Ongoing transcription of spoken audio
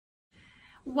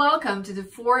Welcome to the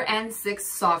 4 and 6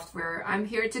 software. I'm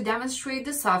here to demonstrate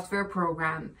the software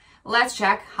program. Let's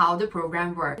check how the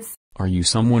program works. Are you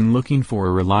someone looking for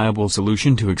a reliable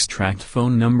solution to extract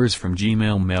phone numbers from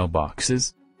Gmail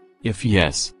mailboxes? If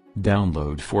yes,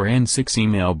 download 4 and 6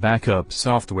 email backup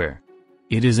software.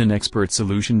 It is an expert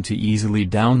solution to easily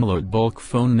download bulk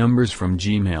phone numbers from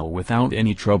Gmail without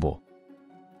any trouble.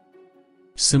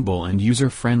 Simple and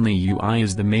user-friendly UI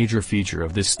is the major feature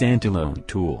of this standalone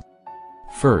tool.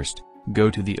 First, go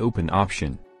to the Open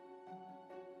option.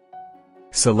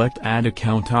 Select Add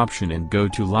Account option and go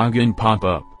to Login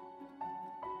pop-up.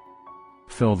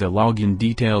 Fill the login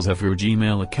details of your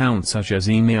Gmail account such as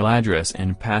email address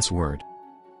and password.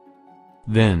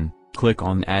 Then, click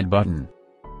on Add button.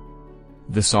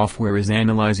 The software is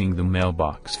analyzing the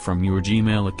mailbox from your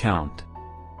Gmail account.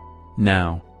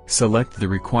 Now, select the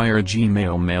required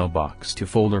Gmail mailbox to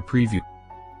folder preview.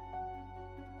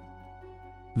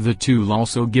 The tool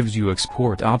also gives you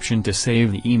export option to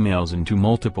save the emails into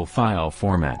multiple file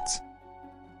formats.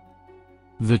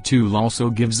 The tool also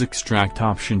gives extract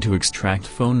option to extract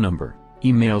phone number,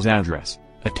 email's address,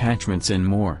 attachments and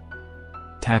more.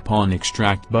 Tap on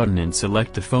extract button and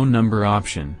select the phone number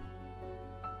option.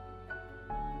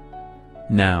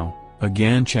 Now,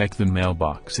 again check the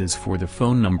mailboxes for the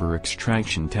phone number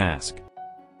extraction task.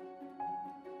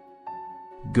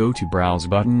 Go to Browse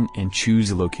button and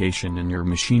choose a location in your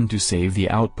machine to save the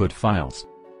output files.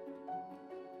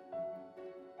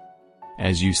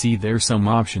 As you see, there's some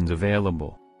options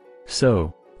available.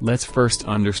 So, let's first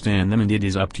understand them, and it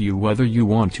is up to you whether you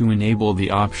want to enable the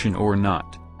option or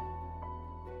not.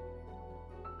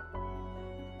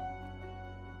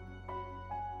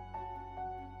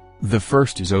 The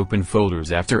first is open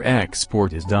folders after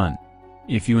export is done.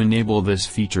 If you enable this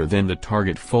feature, then the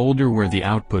target folder where the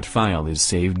output file is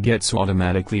saved gets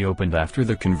automatically opened after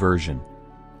the conversion.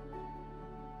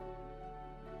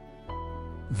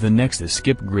 The next is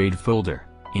skip grayed folder.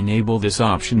 Enable this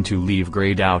option to leave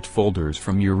grayed out folders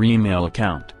from your email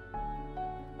account.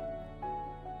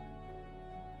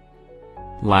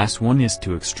 Last one is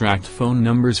to extract phone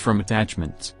numbers from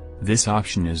attachments. This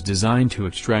option is designed to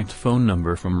extract phone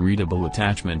number from readable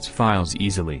attachments files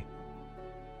easily.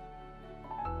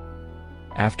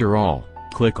 After all,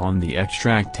 click on the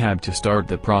Extract tab to start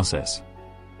the process.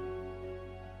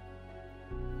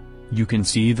 You can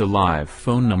see the live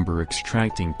phone number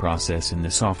extracting process in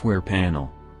the software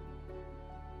panel.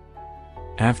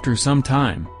 After some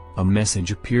time, a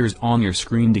message appears on your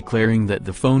screen declaring that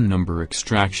the phone number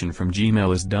extraction from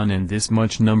Gmail is done and this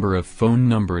much number of phone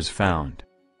numbers found.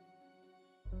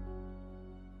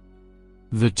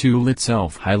 The tool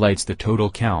itself highlights the total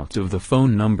count of the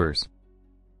phone numbers.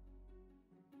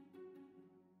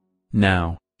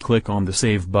 Now, click on the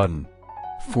Save button.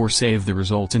 Save the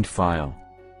resultant file.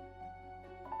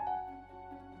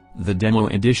 The demo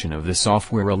edition of the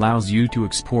software allows you to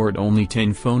export only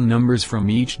 10 phone numbers from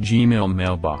each Gmail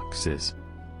mailboxes.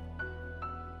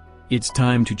 It's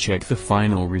time to check the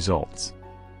final results.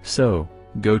 So,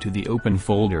 go to the Open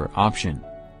folder option.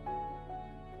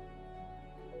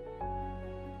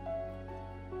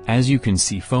 As you can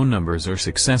see, phone numbers are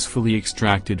successfully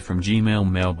extracted from Gmail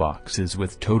mailboxes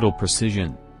with total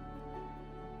precision.